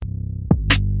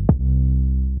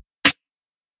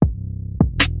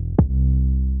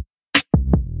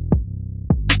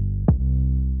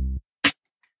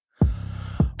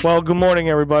Well, good morning,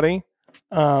 everybody.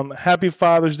 Happy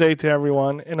Father's Day to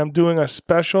everyone. And I'm doing a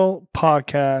special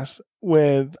podcast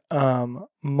with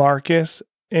Marcus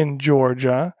and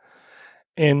Georgia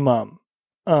and Mom.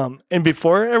 And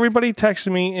before everybody texts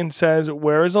me and says,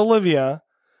 "Where is Olivia?"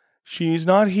 She's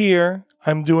not here.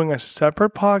 I'm doing a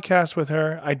separate podcast with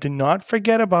her. I did not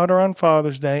forget about her on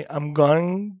Father's Day. I'm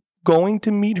going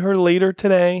to meet her later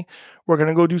today. We're going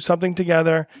to go do something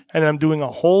together. And I'm doing a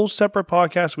whole separate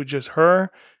podcast with just her,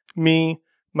 me,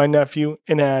 my nephew,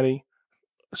 and Addie.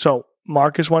 So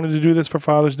Marcus wanted to do this for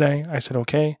Father's Day. I said,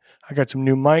 okay. I got some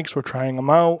new mics. We're trying them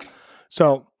out.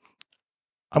 So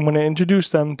I'm going to introduce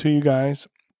them to you guys.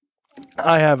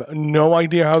 I have no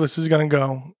idea how this is going to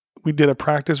go. We did a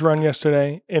practice run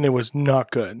yesterday, and it was not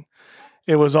good.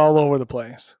 It was all over the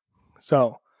place.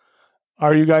 So,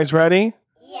 are you guys ready?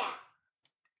 Yeah.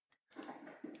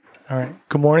 All right.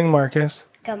 Good morning, Marcus.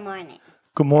 Good morning.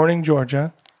 Good morning,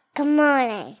 Georgia. Good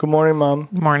morning. Good morning, Mom.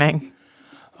 Morning.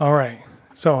 All right.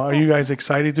 So, are you guys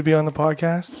excited to be on the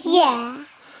podcast? Yeah.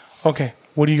 Okay.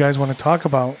 What do you guys want to talk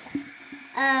about?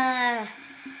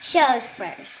 Shows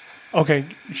first. Okay.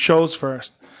 Shows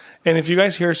first. And if you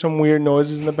guys hear some weird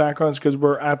noises in the background, it's because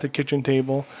we're at the kitchen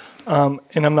table.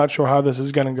 And I'm not sure how this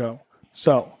is going to go.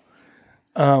 So,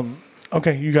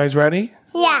 okay. You guys ready?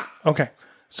 Yeah. Okay.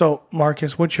 So,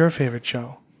 Marcus, what's your favorite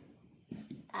show?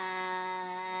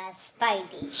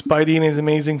 Spidey. Spidey and His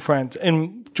Amazing Friends.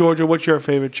 And Georgia, what's your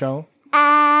favorite show?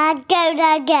 Go,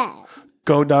 dog, go.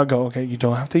 Go, dog, go. Okay, you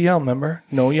don't have to yell, remember?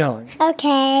 No yelling.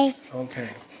 Okay. Okay.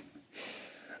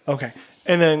 Okay.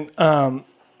 And then,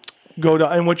 go,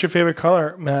 dog. And what's your favorite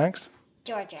color, Max?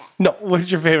 Georgia. No, what's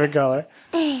your favorite color?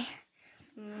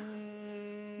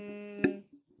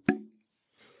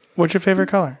 What's your favorite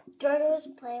color? Georgia was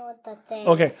playing with the thing.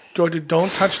 Okay, Georgia,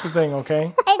 don't touch the thing,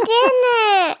 okay?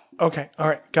 I Okay, all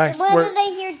right, guys. didn't. Why did I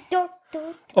hear don't?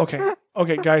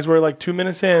 Okay, guys, we're like 2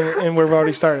 minutes in and we've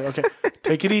already started. Okay,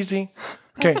 take it easy.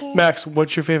 Okay, Max,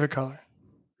 what's your favorite color?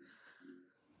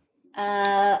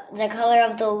 The color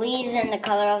of the leaves and the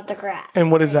color of the grass.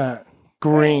 And what is that?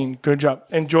 Green. Good job.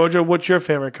 And Georgia, what's your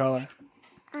favorite color?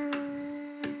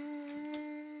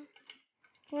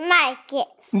 Marcus.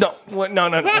 No. What? No.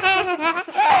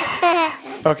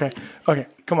 Okay.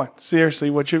 Come on. Seriously,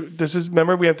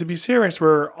 remember, we have to be serious.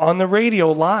 We're on the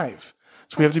radio live.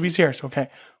 So we have to be serious. Okay.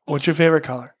 What's your favorite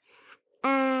color?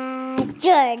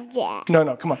 Georgia.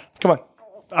 No. Come on.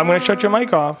 I'm going to shut your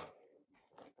mic off.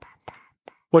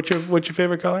 What's your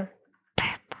favorite color?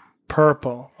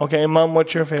 Purple. Okay. And Mom,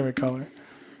 what's your favorite color?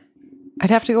 I'd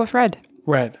have to go with red.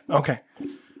 Red. Okay.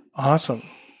 Awesome.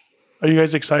 Are you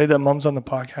guys excited that Mom's on the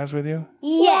podcast with you?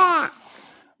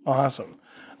 Yes. Awesome.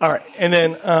 All right. And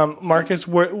then, Marcus,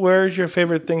 where is your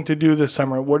favorite thing to do this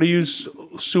summer? What are you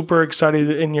super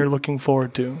excited and you're looking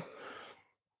forward to?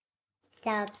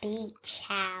 The beach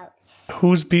house.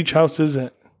 Whose beach house is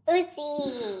it?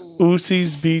 Uzi.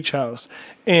 Usi's beach house.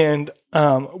 And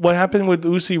what happened with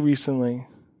Usi recently?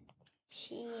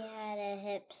 She had a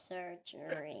hip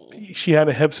surgery. She had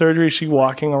a hip surgery. Is she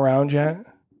walking around yet?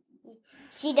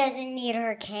 She doesn't need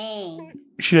her cane.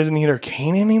 She doesn't need her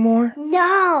cane anymore?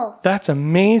 No. That's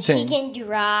amazing. She can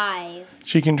drive.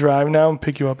 She can drive now and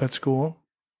pick you up at school?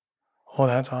 Oh,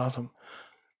 that's awesome.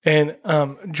 And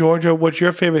Georgia, what's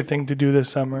your favorite thing to do this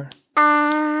summer?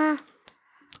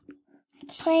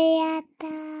 Play at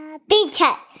the beach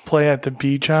house. Play at the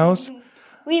beach house?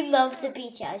 We love the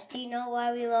beach house. Do you know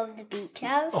why we love the beach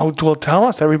house? Oh, well, tell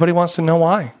us. Everybody wants to know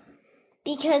why.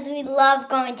 Because we love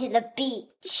going to the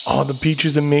beach. Oh, the beach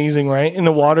is amazing, right? And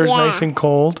the water's nice and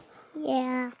cold.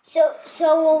 Yeah. So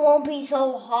it won't be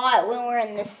so hot when we're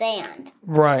in the sand.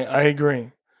 Right, I agree.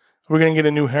 Are we going to get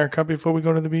a new haircut before we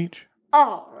go to the beach?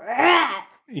 All right.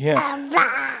 Yeah.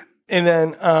 And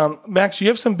then, Max, you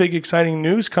have some big exciting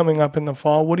news coming up in the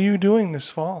fall. What are you doing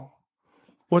this fall?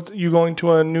 You going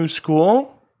to a new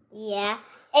school? Yeah.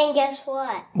 And guess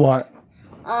what? What?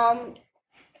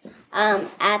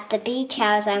 At the beach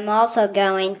house, I'm also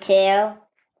going to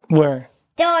Where?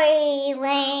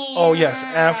 Storyland. Oh, yes.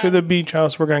 After the beach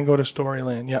house, we're going to go to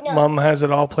Storyland. Yeah, No. Mom has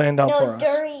it all planned out for us.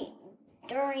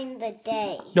 During the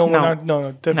day. No, we're No. not.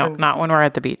 No, different. No, not when we're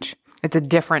at the beach. It's a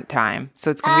different time.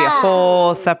 So it's going to be a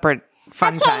whole separate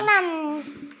fun time.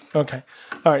 Mom. Okay.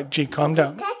 All right, G, calm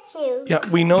down. Touch you. Yeah,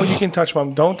 we know you can touch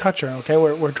Mom. Don't touch her, okay?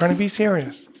 We're trying to be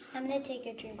serious. I'm going to take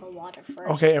a drink of water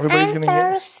first. Okay, everybody's going to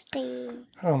hear. Thirsty.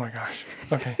 Oh, my gosh.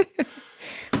 Okay.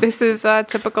 This is a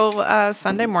typical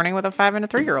Sunday morning with a 5 and a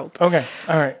 3-year-old. Okay.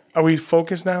 All right. Are we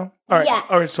focused now? All right. Yes.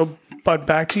 All right. So, but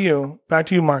back to you,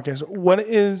 Marcus. What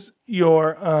is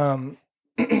your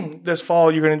this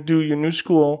fall? You're going to do your new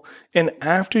school, and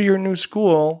after your new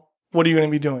school, What are you going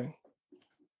to be doing?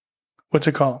 What's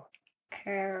it called?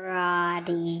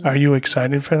 Karate. Are you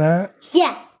excited for that?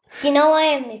 Yeah. Do you know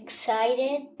why I'm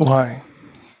excited? Why?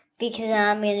 Because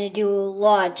I'm going to do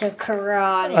lots of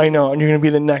karate. I know, and you're going to be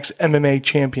the next MMA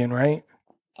champion, right?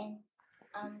 And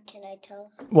can I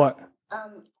tell? What?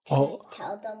 Can Oh. I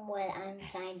tell them what I'm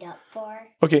signed up for?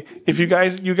 Okay, if you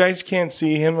guys can't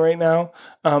see him right now,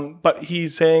 but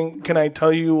he's saying, can I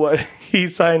tell you what he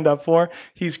signed up for?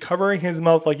 He's covering his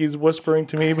mouth like he's whispering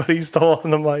to me, but he's still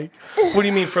on the mic. What do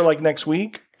you mean for like next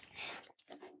week?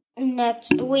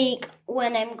 Next week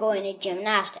when I'm going to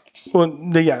gymnastics. Well,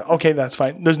 yeah, okay, that's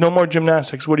fine. There's no more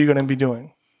gymnastics. What are you going to be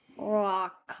doing?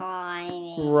 Rock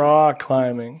climbing. Rock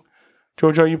climbing.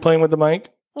 George, are you playing with the mic?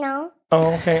 No.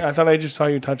 Oh, okay. I thought I just saw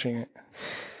you touching it.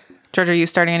 George, are you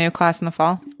starting a new class in the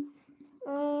fall?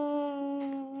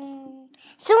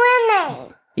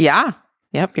 Swimming. Yeah.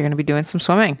 Yep. You're going to be doing some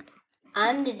swimming.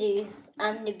 I'm to do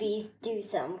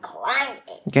some climbing.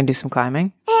 You're going to do some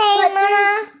climbing. Hey,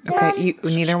 Mama. Okay.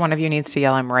 Neither one of you needs to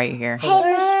yell. I'm right here. Hey,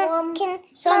 Mama.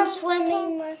 Some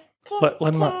swimming.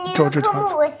 Let Georgia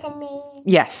talk. With me.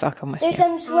 Yes, I'll come with There's you.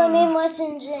 some swimming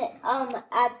lessons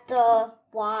at the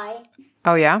Y.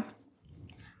 Oh, yeah?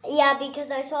 Yeah,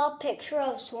 because I saw a picture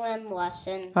of swim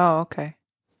lessons. Oh, okay.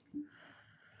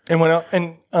 And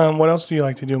what else do you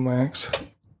like to do, Max?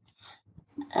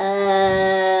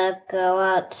 Go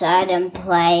outside and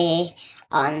play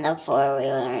on the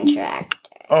 4-wheeler and tractor.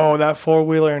 Oh, that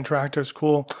 4-wheeler and tractor is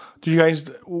cool.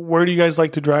 Where do you guys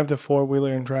like to drive the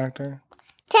 4-wheeler and tractor?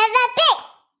 To the beach.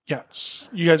 Yes.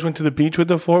 You guys went to the beach with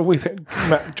the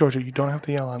 4-wheeler? Georgia, you don't have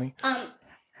to yell, honey.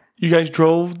 You guys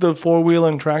drove the 4-wheeler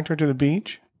and tractor to the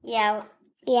beach? Yeah.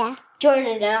 Yeah. Jordan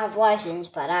didn't have license,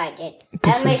 but I did. I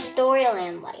have my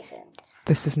Storyland license.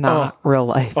 This is not real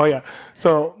life. Oh, yeah.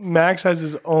 So Max has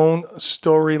his own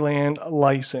Storyland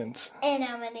license. And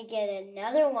I'm going to get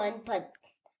another one, but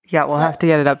Yeah, we'll have to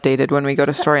get it updated when we go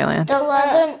to Storyland.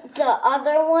 the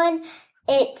other one,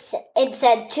 it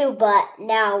said 2, but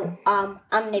now I'm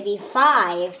going to be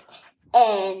 5,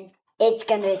 and it's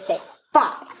going to say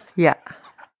 5. Yeah.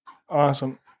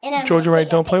 Awesome. And I'm Georgia, gonna right? take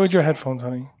a Don't play with picture. your headphones,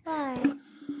 honey. Why?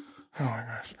 Oh, my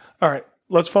gosh. All right.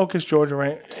 Let's focus, Georgia,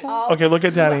 right? Okay, look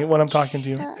at Daddy when I'm talking to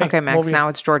you. Hey, Okay, Max, over here. now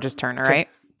it's George's turn, all right?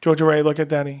 Georgia Ray, look at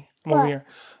Daddy. I'm over here.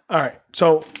 All right.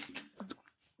 So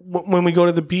when we go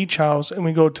to the beach house and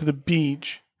we go to the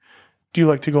beach, do you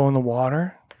like to go in the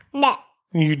water? No.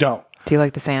 You don't. Do you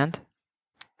like the sand?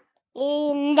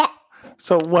 No.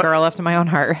 So what? Girl left in my own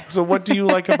heart. So what do you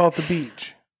like about the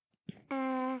beach?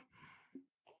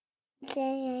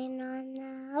 Playing on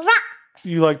the rocks.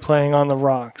 You like playing on the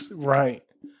rocks, right?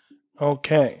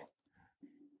 Okay.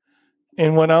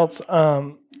 And what else?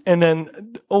 And then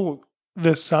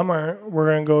this summer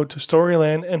we're gonna go to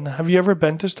Storyland. And have you ever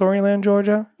been to Storyland,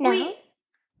 Georgia? No.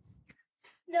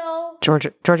 No.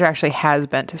 Georgia actually has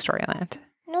been to Storyland.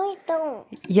 No, I don't.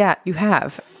 Yeah, you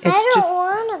have. It's I just don't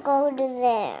want to go to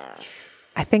there.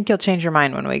 I think you'll change your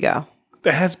mind when we go.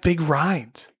 It has big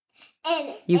rides.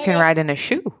 You can ride in a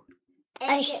shoe.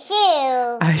 A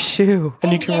shoe. A shoe.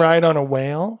 And you can ride on a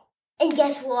whale. And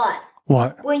guess what?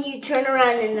 What? When you turn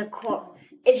around in the corner,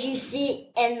 if you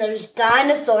see, and there's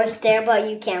dinosaurs there, but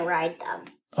you can't ride them.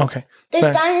 Okay. There's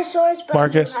Max. dinosaurs, but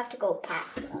Marcus. you have to go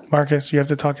past them. Marcus, you have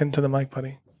to talk into the mic,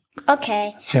 buddy.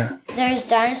 Okay. Yeah. There's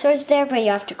dinosaurs there, but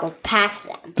you have to go past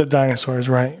them. The dinosaurs,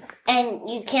 right? And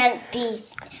you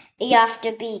have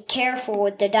to be careful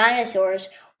with the dinosaurs,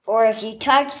 or if you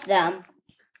touch them,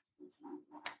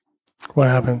 What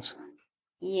happens?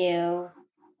 you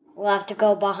will have to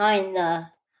go behind the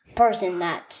person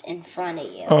that's in front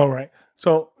of you. Oh, right.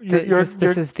 So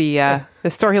This is the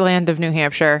Storyland of New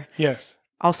Hampshire, yes,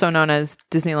 also known as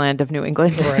Disneyland of New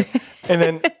England. right. And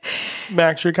then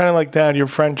Max, you're kind of like Dad. You're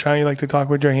French, huh? You like to talk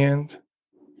with your hands.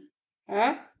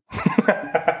 Huh?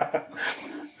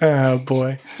 Oh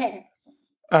boy.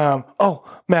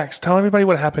 Max, tell everybody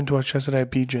what happened to us yesterday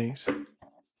at BJ's.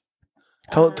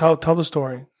 Tell the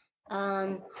story.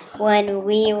 When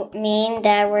me and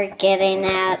Dad were getting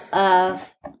out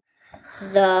of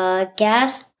the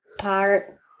gas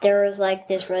part, there was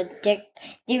this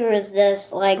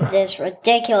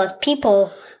ridiculous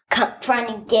people trying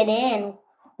to get in.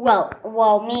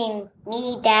 Well,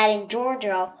 me, Dad, and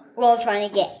Georgia were all trying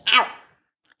to get out.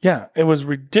 Yeah, it was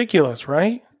ridiculous,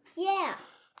 right? Yeah.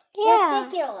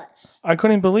 Ridiculous. I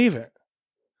couldn't believe it.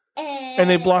 And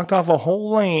they blocked off a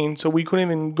whole lane, so we couldn't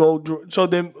even go. So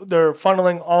they're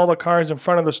funneling all the cars in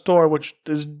front of the store, which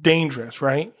is dangerous,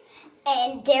 right?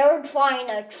 And they were trying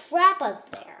to trap us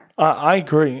there. I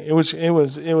agree. It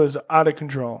was out of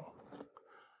control.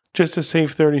 Just to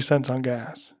save 30 cents on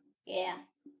gas. Yeah.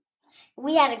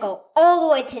 we had to go all the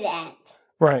way to the end.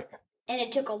 Right. And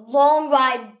it took a long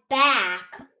ride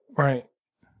back. Right.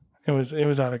 It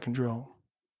was out of control.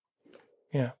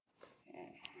 Yeah.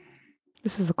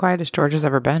 This is the quietest George has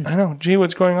ever been. I know. Gee,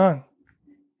 what's going on?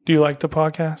 Do you like the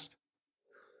podcast?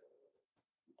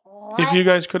 What? If you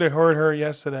guys could have heard her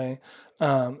yesterday,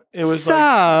 it was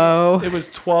it was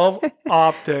 12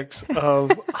 optics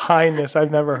of highness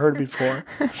I've never heard before.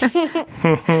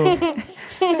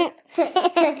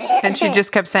 And she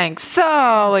just kept saying,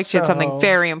 so, like she had something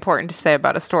very important to say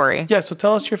about a story. Yeah, so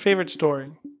tell us your favorite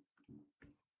story.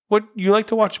 What you like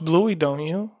to watch Bluey, don't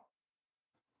you?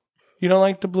 You don't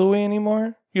like the Bluey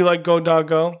anymore? You like Go Dog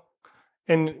Go?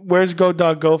 And where's Go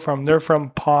Dog Go from? They're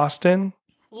from Boston?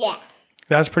 Yeah.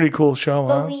 That's a pretty cool show,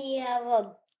 But huh? we have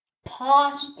a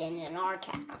Boston in our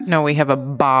town. No, we have a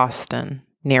Boston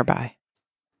nearby.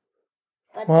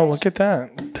 But Well, there's- look at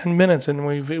that. 10 minutes and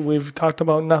we've talked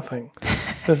about nothing.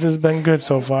 This has been good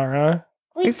so far, huh?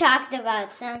 we talked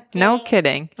about something. No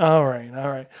kidding. All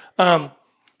right.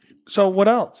 So what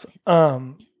else?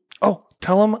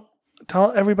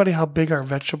 Tell everybody how big our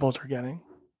vegetables are getting.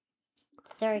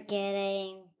 They're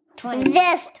getting 20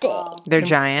 this big. They're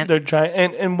giant. They're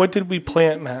giant. And what did we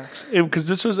plant, Max? Because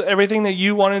this was everything that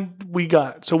you wanted, we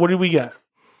got. So what did we get?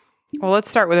 Well, let's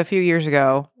start with a few years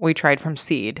ago. We tried from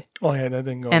seed, Oh yeah, that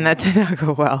didn't go. and that did not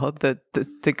go well.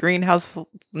 The greenhouse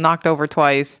knocked over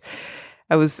twice.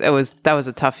 That was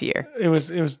a tough year. It was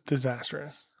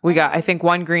disastrous. We got, I think,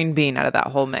 one green bean out of that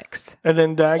whole mix. And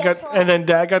then Dad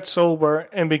got sober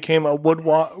and became a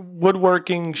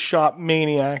woodworking shop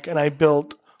maniac. And I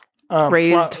built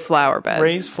Raised flower beds.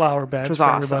 raised flower beds was for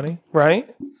awesome. everybody,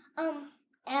 right? And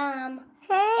can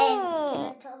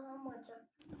I tell them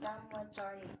what's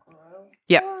already grew?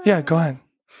 Yeah. Yeah, go ahead.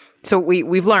 So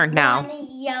we've learned now. One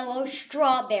yellow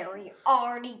strawberry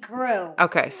already grew.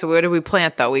 Okay, so what did we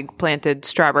plant though? We planted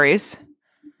strawberries,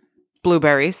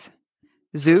 blueberries,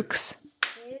 zooks,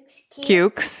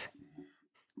 cukes,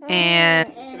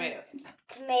 and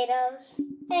tomatoes.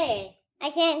 Hey, I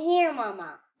can't hear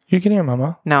Mama. You can hear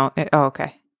Mama. no.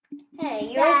 Okay.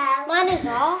 Hey, mine is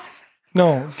off.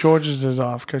 No, George's is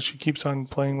off because she keeps on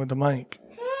playing with the mic.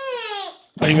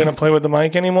 Are you gonna play with the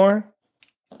mic anymore?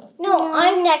 No,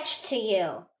 I'm next to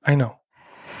you. I know.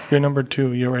 You're number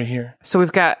 2. You're right here. So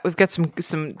we've got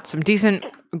some decent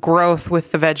growth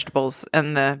with the vegetables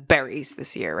and the berries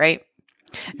this year, right?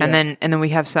 And then we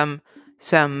have some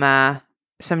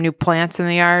new plants in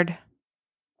the yard.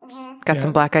 Got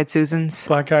some black-eyed Susans.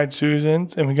 Black-eyed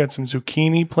Susans, and we got some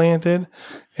zucchini planted,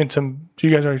 and some. Do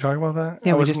you guys already talk about that?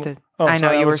 Yeah, I we was just mo- did. Oh, I know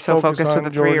sorry, you were was so focused with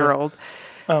on a 3-year-old.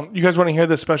 You guys want to hear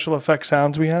the special effect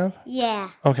sounds we have?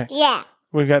 Yeah. Okay. Yeah.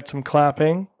 We got some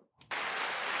clapping.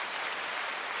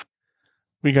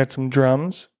 We got some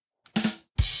drums.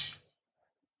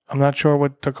 I'm not sure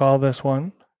what to call this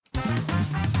one.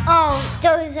 Oh,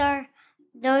 those are.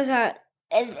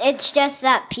 It's just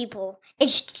that people.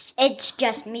 It's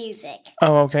just music.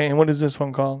 Oh, okay. And what is this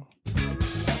one called?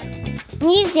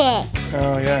 Music.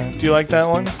 Oh, yeah. Do you like that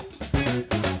one?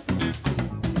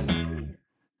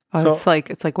 Oh, So-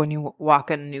 it's like when you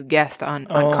walk in a new guest on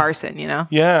Oh. Carson, you know?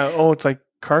 Yeah. Oh, it's like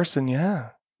Carson. Yeah.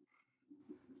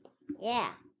 Yeah.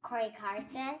 Corey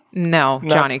Carson. No, No.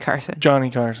 Johnny Carson. Johnny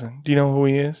Carson. Do you know who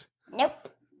he is? Nope.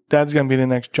 Dad's going to be the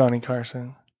next Johnny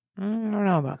Carson. I don't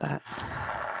know about that.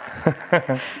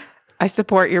 I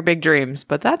support your big dreams,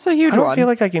 but that's a huge I don't one. feel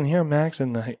like I can hear Max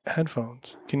in the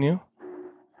headphones. Can you?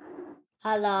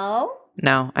 Hello.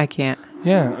 No, I can't.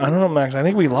 Yeah. I don't know, Max. I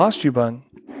think we lost you, bud.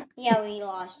 Yeah, we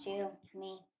lost you.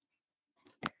 Me.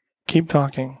 Keep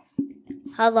talking.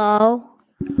 Hello.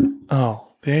 Oh,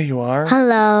 there you are.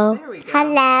 Hello. There we go.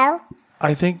 Hello.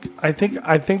 I think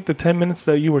the 10 minutes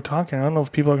that you were talking, I don't know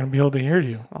if people are going to be able to hear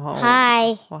you. Oh,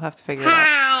 Hi. we'll have to figure it out.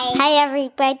 Hi,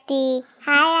 everybody.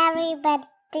 Hi, everybody.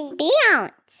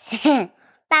 Bounce.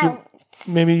 Bounce.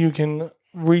 Maybe you can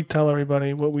retell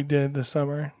everybody what we did this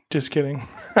summer. Just kidding.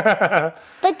 But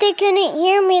they couldn't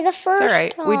hear me the It's first all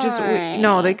right. time.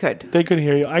 No, they could. They could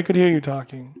hear you. I could hear you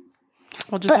talking.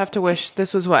 We'll just have to wish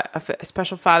this was what a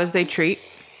special Father's Day treat.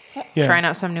 Yeah. Trying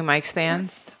out some new mic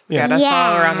stands. We Yeah. got us all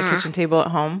Yeah. around the kitchen table at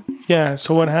home. Yeah.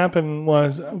 So what happened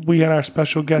was we had our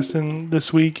special guest in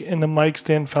this week, and the mic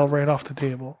stand fell right off the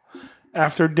table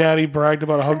after Daddy bragged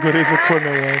about how good his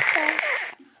equipment was.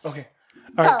 Okay.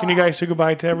 All right. Can you guys say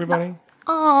goodbye to everybody?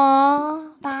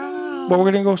 Aww. Bye. But we're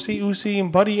gonna go see Usi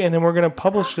and Buddy, and then we're gonna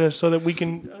publish this so that we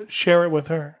can share it with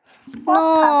her.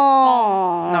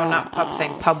 No. No, not pub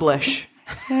thing. Publish.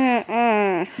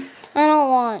 I don't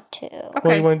want to. Okay.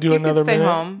 Well, you want to do you another can stay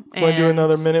minute? home. Want to do and-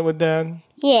 another minute with Dad?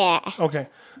 Yeah. Okay.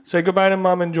 Say goodbye to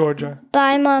Mom in Georgia.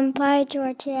 Bye, Mom. Bye,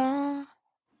 Georgia.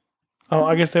 Oh,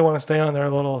 I guess they want to stay on their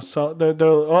little. So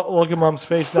look at Mom's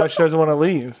face now. She doesn't want to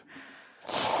leave.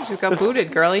 You got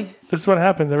booted, girly. This is what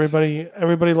happens.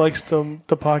 Everybody likes the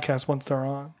podcast once they're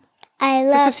on. I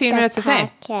love 15 the minutes of fame.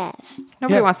 podcast.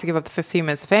 Nobody Yeah. wants to give up the 15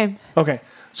 minutes of fame. Okay,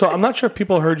 so I'm not sure if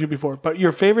people heard you before, but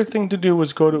your favorite thing to do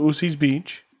was go to Usi's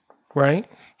Beach, right?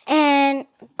 And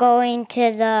going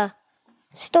to the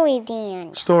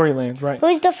Storyland. Storyland, right?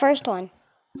 Who's the first one?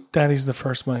 Daddy's the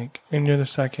first, Mike, and you're the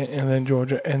second, and then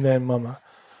Georgia, and then Mama.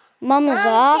 Mama's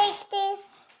off. Take these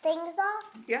things off.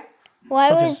 Yeah.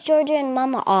 Why was Georgia and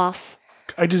Mama off?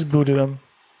 I just booted them.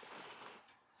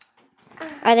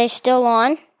 Are they still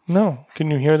on? No, can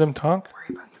you hear them talk?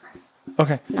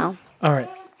 Okay, No. all right.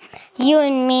 You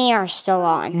and me are still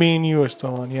on. Me and you are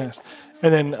still on, yes.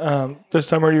 And then this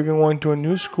summer you're going to a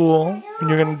new school, and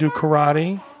you're going to do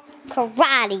karate,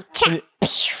 Karate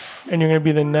chop. and you're going to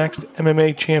be the next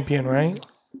MMA champion, right?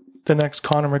 The next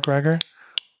Conor McGregor.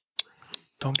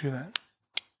 Don't do that.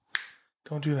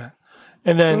 Don't do that.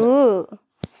 And then Ooh.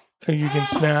 you can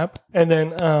snap, and then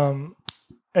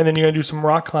you're going to do some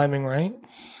rock climbing, right?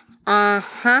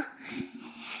 Uh-huh.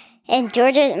 And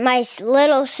Georgia, my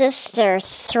little sister,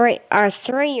 our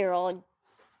 3-year-old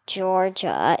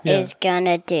Georgia, is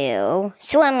gonna do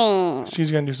swimming.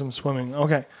 She's going to do some swimming.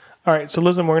 Okay. All right. So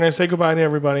listen, we're going to say goodbye to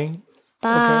everybody.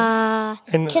 Bye.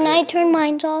 And Can I turn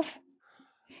mine off?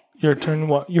 your turn.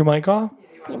 What? Your mic off?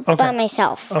 By Okay.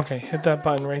 myself. Okay. Hit that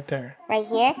button right there. Right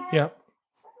here? Yep.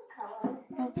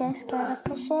 I just gotta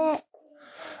push it.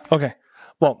 Okay.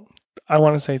 Well, I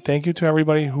want to say thank you to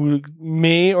everybody who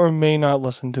may or may not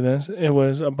listen to this. It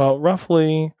was about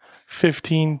roughly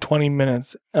 15, 20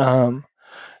 minutes.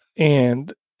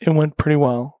 And it went pretty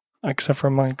well, except for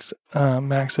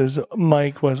Max's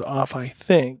mic was off, I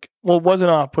think. Well, it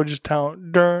wasn't off, but just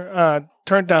turned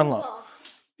down low.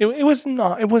 It was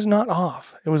not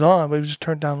off. It was on, but it was just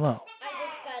turned down low. I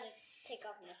just gotta take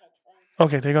off my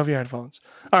headphones. Okay, take off your headphones.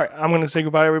 All right, I'm going to say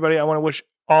goodbye, everybody. I want to wish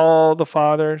all the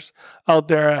fathers out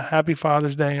there a happy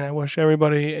Father's Day, and I wish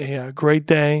everybody a great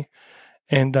day.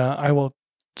 And I will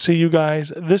see you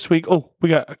guys this week. Oh, we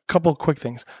got a couple of quick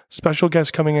things. Special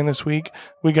guests coming in this week.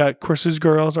 We got Chris's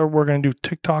Girls, or we're going to do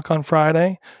TikTok on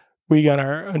Friday. We got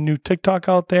a new TikTok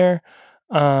out there,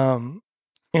 and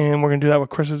we're going to do that with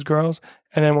Chris's Girls.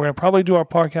 And then we're going to probably do our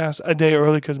podcast a day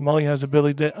early because Molly has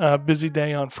a busy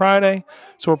day on Friday.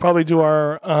 So we'll probably do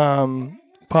our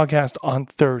podcast on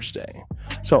Thursday.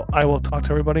 So I will talk to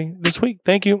everybody this week.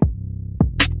 Thank you.